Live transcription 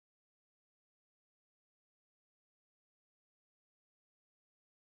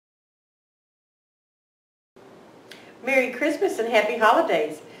Merry Christmas and Happy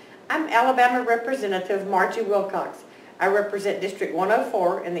Holidays. I'm Alabama Representative Margie Wilcox. I represent District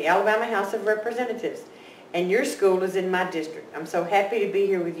 104 in the Alabama House of Representatives, and your school is in my district. I'm so happy to be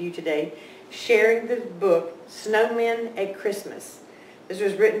here with you today, sharing the book, Snowmen at Christmas. This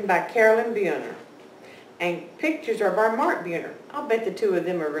was written by Carolyn Buhner, and pictures are by Mark Buhner. I'll bet the two of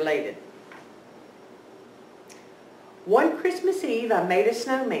them are related. One Christmas Eve, I made a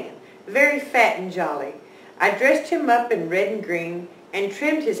snowman, very fat and jolly. I dressed him up in red and green and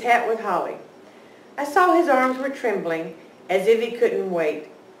trimmed his hat with holly. I saw his arms were trembling as if he couldn't wait.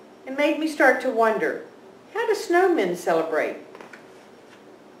 It made me start to wonder, how do snowmen celebrate?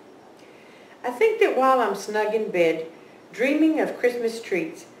 I think that while I'm snug in bed, dreaming of Christmas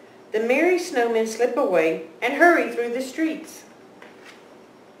treats, the merry snowmen slip away and hurry through the streets.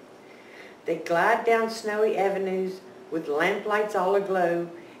 They glide down snowy avenues with lamplights all aglow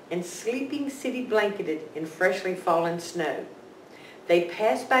and sleeping city blanketed in freshly fallen snow. They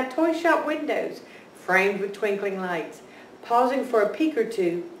pass by toy shop windows framed with twinkling lights, pausing for a peek or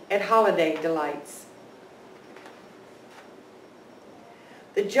two at holiday delights.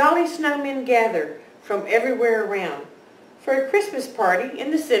 The jolly snowmen gather from everywhere around for a Christmas party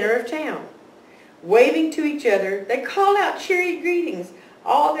in the center of town. Waving to each other, they call out cheery greetings,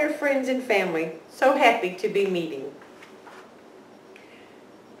 all their friends and family so happy to be meeting.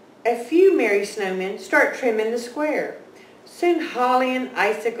 A few merry snowmen start trimming the square. Soon holly and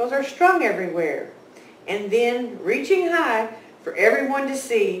icicles are strung everywhere. And then, reaching high for everyone to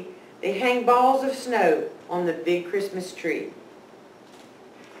see, they hang balls of snow on the big Christmas tree.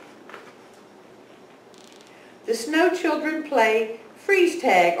 The snow children play freeze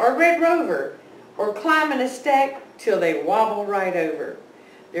tag or red rover, or climb in a stack till they wobble right over.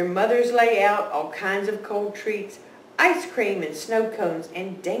 Their mothers lay out all kinds of cold treats, ice cream and snow cones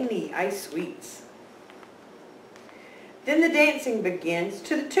and dainty ice sweets. Then the dancing begins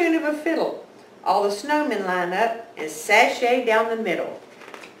to the tune of a fiddle. All the snowmen line up and sashay down the middle.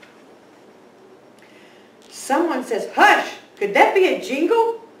 Someone says, "Hush! Could that be a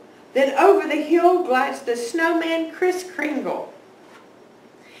jingle?" Then over the hill glides the snowman Kris Kringle.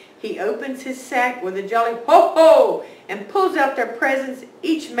 He opens his sack with a jolly ho-ho and pulls out their presents,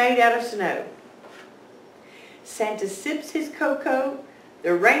 each made out of snow. Santa sips his cocoa,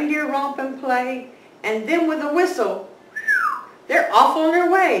 the reindeer romp and play, and then with a whistle, they're off on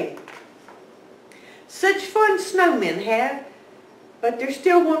their way. Such fun snowmen have, but there's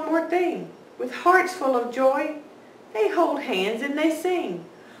still one more thing. With hearts full of joy, they hold hands and they sing.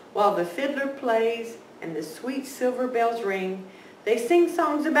 While the fiddler plays and the sweet silver bells ring, they sing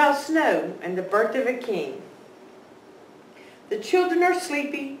songs about snow and the birth of a king. The children are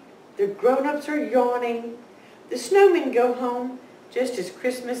sleepy, the grown-ups are yawning. The snowmen go home just as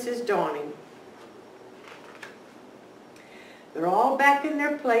Christmas is dawning. They're all back in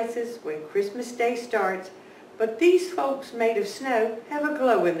their places when Christmas Day starts, but these folks made of snow have a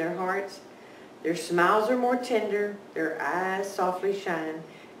glow in their hearts. Their smiles are more tender, their eyes softly shine,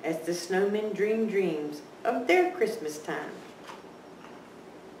 as the snowmen dream dreams of their Christmas time.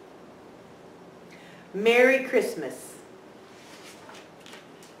 Merry Christmas.